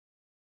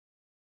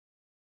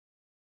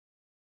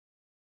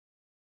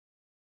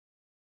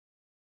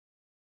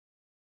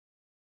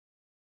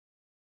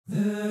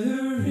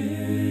There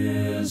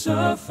is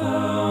a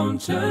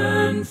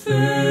fountain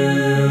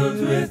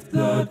filled with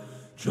blood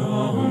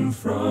drawn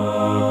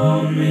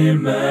from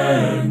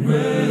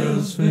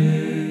Emmanuel's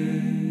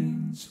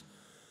veins,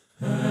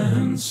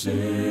 and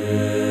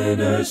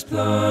sinners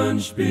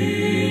plunged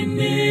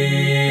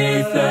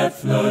beneath that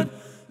flood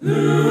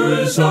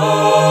lose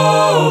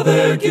all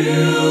their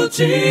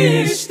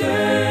guilty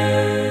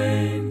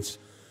stains.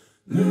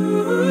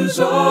 Lose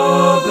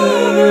all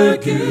their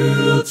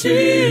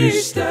guilty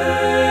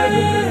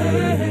stains.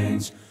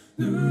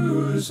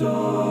 Lose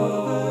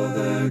all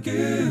their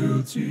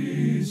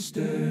guilty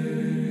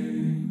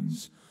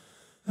stains.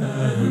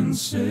 And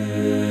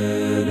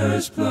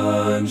sinners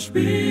plunged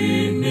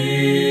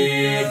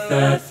beneath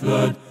that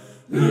flood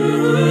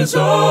lose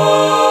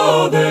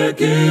all their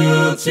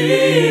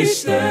guilty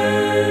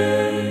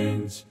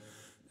stains.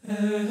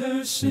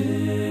 Their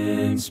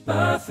sins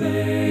by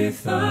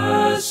faith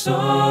I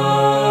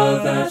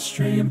saw that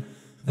stream,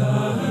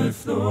 thy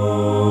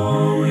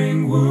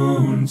flowing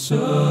wound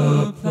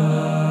supplied.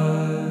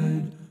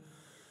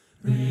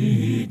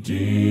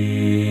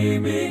 Redeeming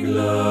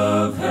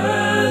love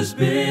has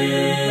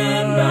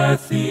been my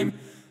theme,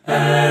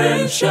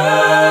 and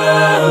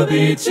shall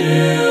be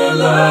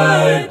till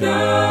I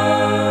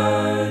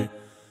die.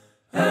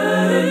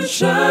 And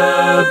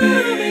shall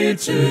be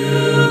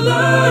till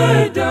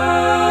I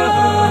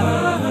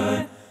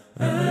die.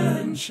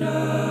 And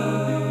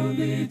shall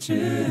be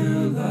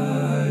till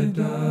I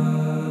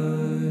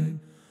die.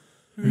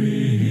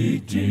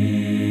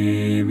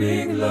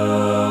 Redeeming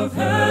love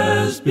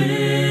has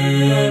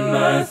been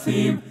my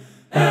theme,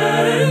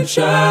 and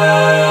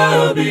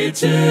shall be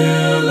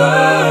till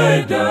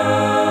I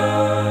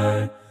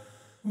die.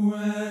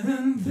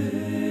 When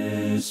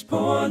this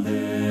poor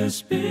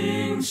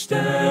lisping,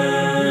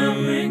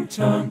 stammering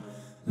tongue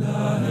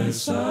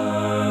lies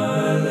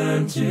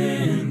silent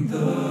in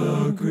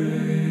the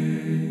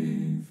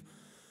grave,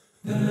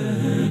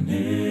 then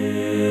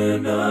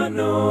in a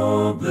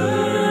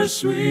nobler,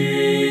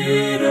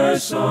 sweeter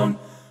song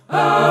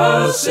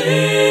I'll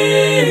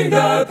sing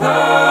thy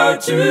power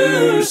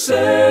to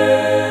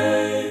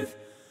save.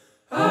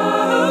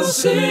 I'll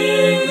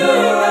sing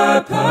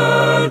thy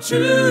power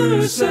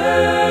to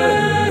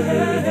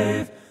save.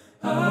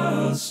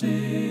 I'll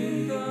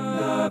sing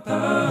thy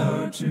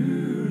power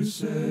to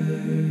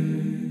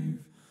save.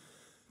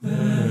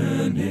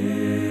 Then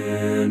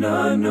in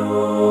a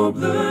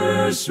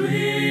nobler,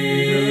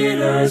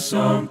 sweeter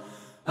song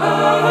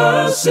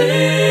I'll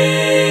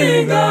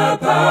sing thy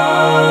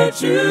power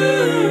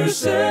to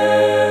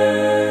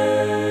save.